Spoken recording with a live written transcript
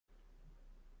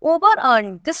Uber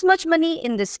earned this much money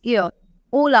in this year.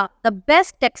 Ola, the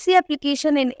best taxi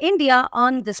application in India,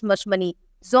 earned this much money.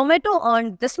 Zomato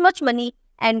earned this much money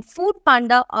and Food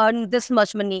Panda earned this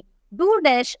much money.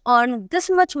 DoorDash earned this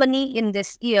much money in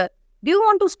this year. Do you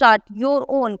want to start your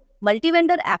own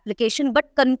multi-vendor application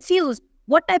but confused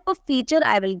what type of feature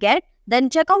I will get? Then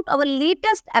check out our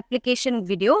latest application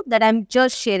video that I'm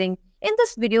just sharing. In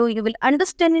this video, you will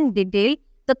understand in detail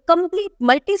the complete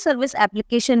multi-service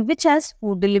application which has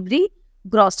food delivery,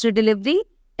 grocery delivery,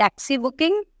 taxi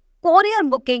booking, courier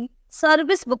booking,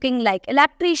 service booking like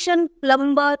electrician,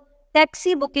 plumber,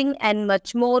 taxi booking and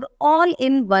much more, all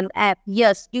in one app.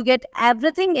 Yes, you get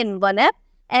everything in one app.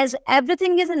 As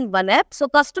everything is in one app, so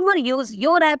customer use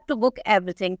your app to book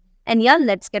everything. And yeah,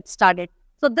 let's get started.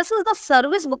 So this is the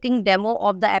service booking demo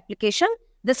of the application.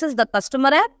 This is the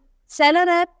customer app, seller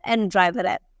app and driver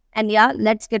app. And yeah,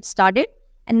 let's get started.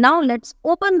 And now let's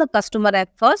open the customer app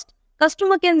first.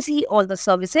 Customer can see all the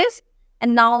services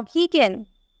and now he can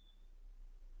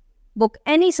book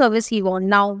any service he wants.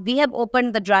 Now we have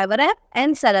opened the driver app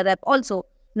and seller app also.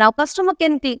 Now customer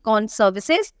can click on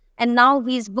services and now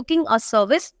he is booking a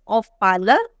service of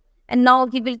parlor and now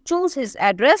he will choose his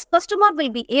address. Customer will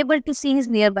be able to see his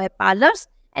nearby parlors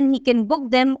and he can book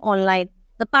them online.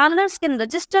 The parlors can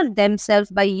register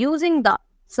themselves by using the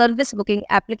service booking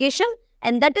application,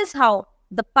 and that is how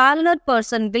the parlor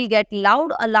person will get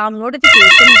loud alarm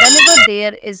notification whenever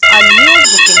there is a new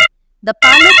booking. The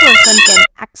parlor person can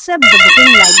accept the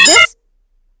booking like this,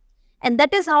 and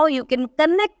that is how you can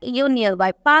connect your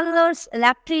nearby parlors,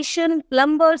 electrician,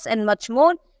 plumbers and much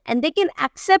more, and they can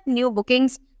accept new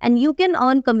bookings and you can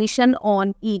earn commission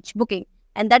on each booking.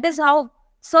 And that is how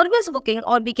service booking,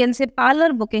 or we can say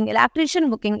parlor booking,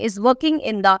 electrician booking, is working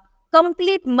in the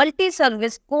complete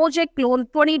multi-service Wejekpro Clone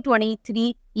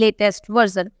 2023 latest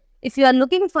version. If you are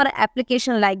looking for an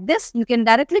application like this, you can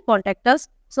directly contact us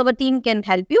so our team can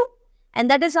help you. And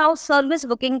that is how service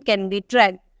booking can be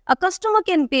tracked. A customer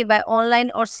can pay by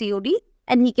online or COD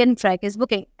and he can track his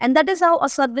booking. And that is how a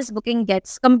service booking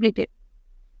gets completed.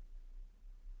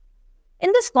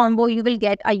 In this combo, you will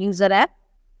get a user app,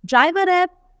 driver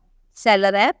app,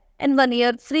 seller app and 1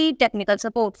 year free technical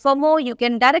support. For more, you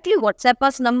can directly WhatsApp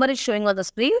us. Number is showing on the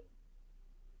screen.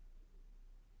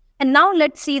 And now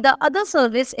let's see the other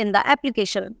service in the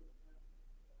application.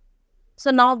 So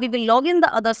now we will log in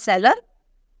the other seller.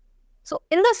 So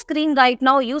in the screen right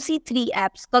now, you see 3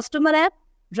 apps: customer app,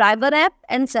 driver app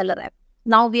and seller app.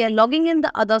 Now we are logging in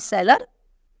the other seller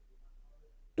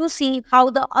to see how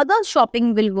the other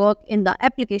shopping will work in the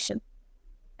application.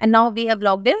 And now we have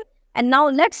logged in. And now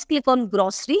let's click on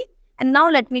grocery. And now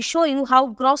let me show you how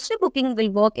grocery booking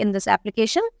will work in this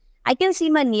application. I can see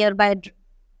my nearby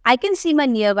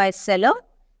seller.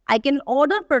 I can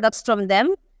order products from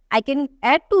them. I can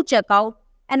add to checkout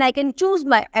and I can choose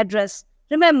my address.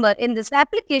 Remember, in this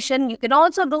application, you can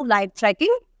also do live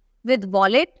tracking with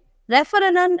wallet, refer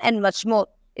and earn and much more.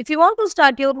 If you want to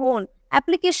start your own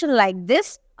application like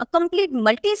this, a complete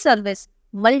multi-service,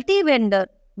 multi-vendor,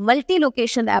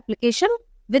 multi-location application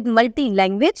with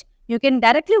multi-language, you can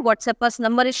directly WhatsApp us.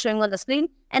 Number is showing on the screen.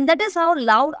 And that is how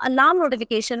loud alarm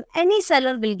notification any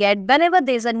seller will get whenever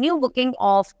there is a new booking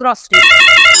of grocery.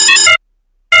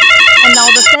 And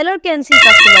now the seller can see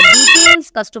customer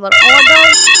details, customer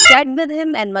order, chat with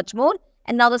him and much more.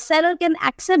 And now the seller can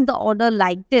accept the order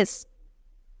like this.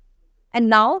 And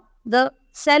now the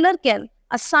seller can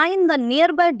assign the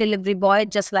nearby delivery boy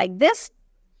just like this.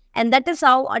 And that is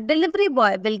how a delivery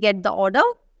boy will get the order.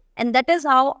 And that is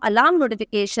how alarm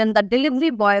notification the delivery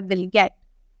boy will get.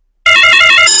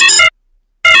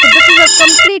 So this is a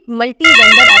complete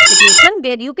multi-vendor application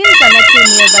where you can connect your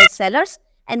nearby sellers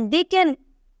and they can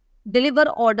deliver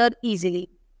order easily.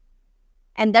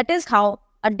 And that is how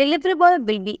a delivery boy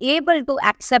will be able to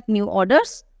accept new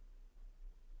orders.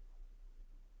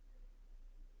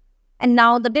 And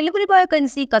now the delivery boy can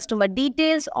see customer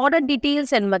details, order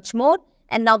details and much more.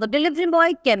 And now the delivery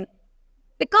boy can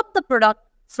pick up the product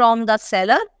from the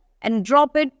seller and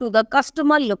drop it to the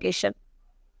customer location.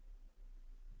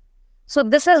 So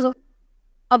this is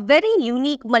a very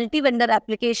unique multi-vendor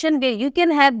application where you can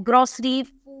have grocery,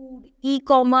 food,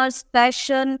 e-commerce,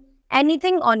 fashion,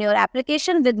 anything on your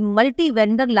application with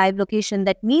multi-vendor live location.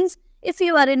 That means if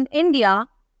you are in India,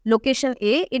 location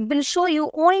A, it will show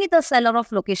you only the seller of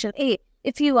location A.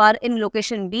 If you are in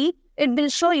location B, it will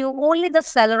show you only the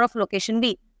seller of location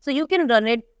B. So you can run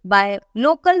it by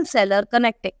local seller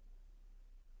connecting.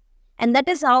 And that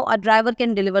is how a driver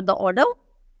can deliver the order.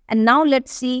 And now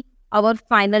let's see our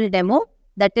final demo,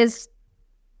 that is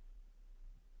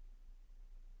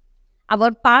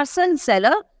our parcel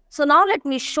seller. So now let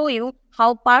me show you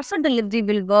how parcel delivery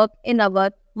will work in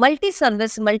our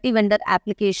multi-service, multi-vendor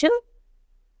application.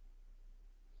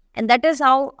 And that is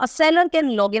how a seller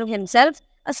can log in himself.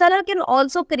 A seller can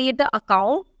also create an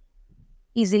account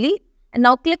easily. And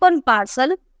now click on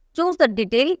parcel, choose the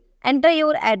detail, enter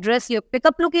your address, your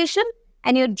pickup location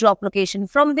and your drop location.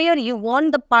 From where you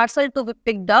want the parcel to be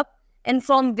picked up and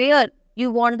from where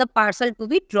you want the parcel to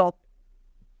be dropped.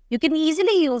 You can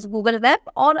easily use Google Web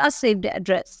or a saved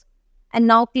address. And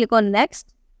now click on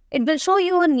next. It will show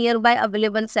you a nearby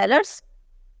available sellers.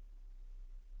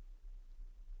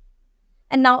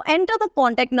 And now enter the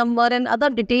contact number and other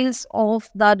details of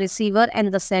the receiver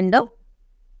and the sender.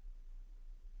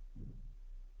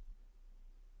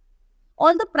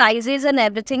 All the prices and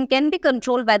everything can be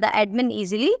controlled by the admin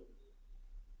easily.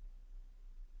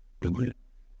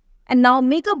 And now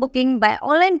make a booking by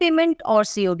online payment or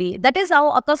COD. That is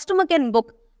how a customer can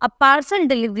book a parcel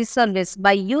delivery service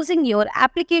by using your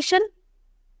application,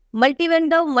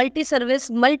 multi-vendor, multi-service,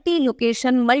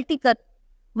 multi-location,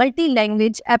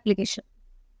 multi-language application.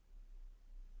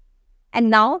 And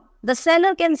now the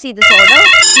seller can see this order.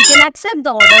 He can accept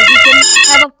the order. He can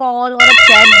have a call or a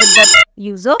chat with the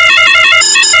user.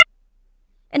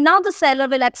 And now the seller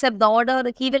will accept the order.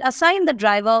 He will assign the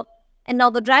driver. And now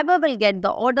the driver will get the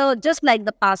order just like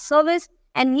the past service.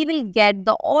 And he will get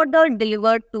the order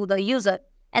delivered to the user.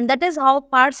 And that is how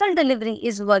parcel delivery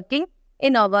is working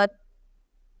in our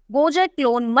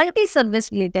wejekpro multi-service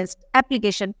latest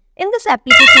application. In this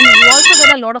application, you also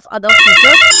get a lot of other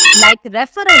features like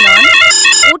refer and earn,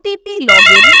 OTP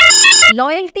login,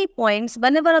 loyalty points.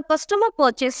 Whenever a customer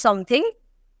purchases something,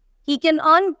 he can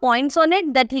earn points on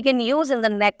it that he can use in the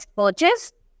next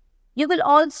purchase. You will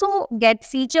also get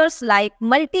features like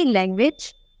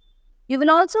multi-language. You will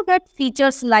also get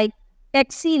features like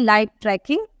taxi live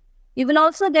tracking. You will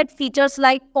also get features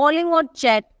like calling or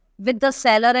chat with the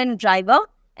seller and driver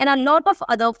and a lot of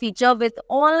other features with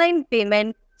online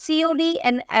payment, COD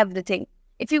and everything.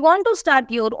 If you want to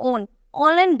start your own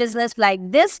online business like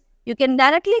this, you can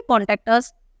directly contact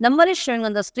us. Number is showing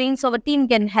on the screen so our team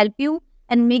can help you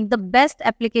and make the best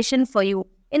application for you.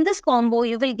 In this combo,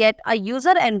 you will get a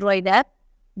user Android app,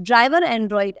 driver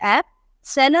Android app,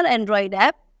 seller Android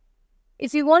app.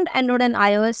 If you want Android and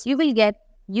iOS, you will get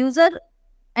user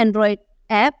Android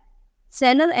app,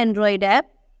 seller Android app,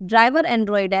 driver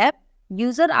Android app,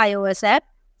 user iOS app,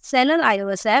 seller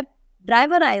iOS app,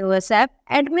 driver iOS app,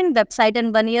 admin website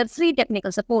and 1 year free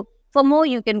technical support. For more,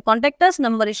 you can contact us.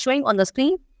 Number is showing on the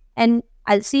screen and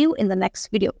I'll see you in the next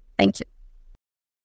video. Thank you.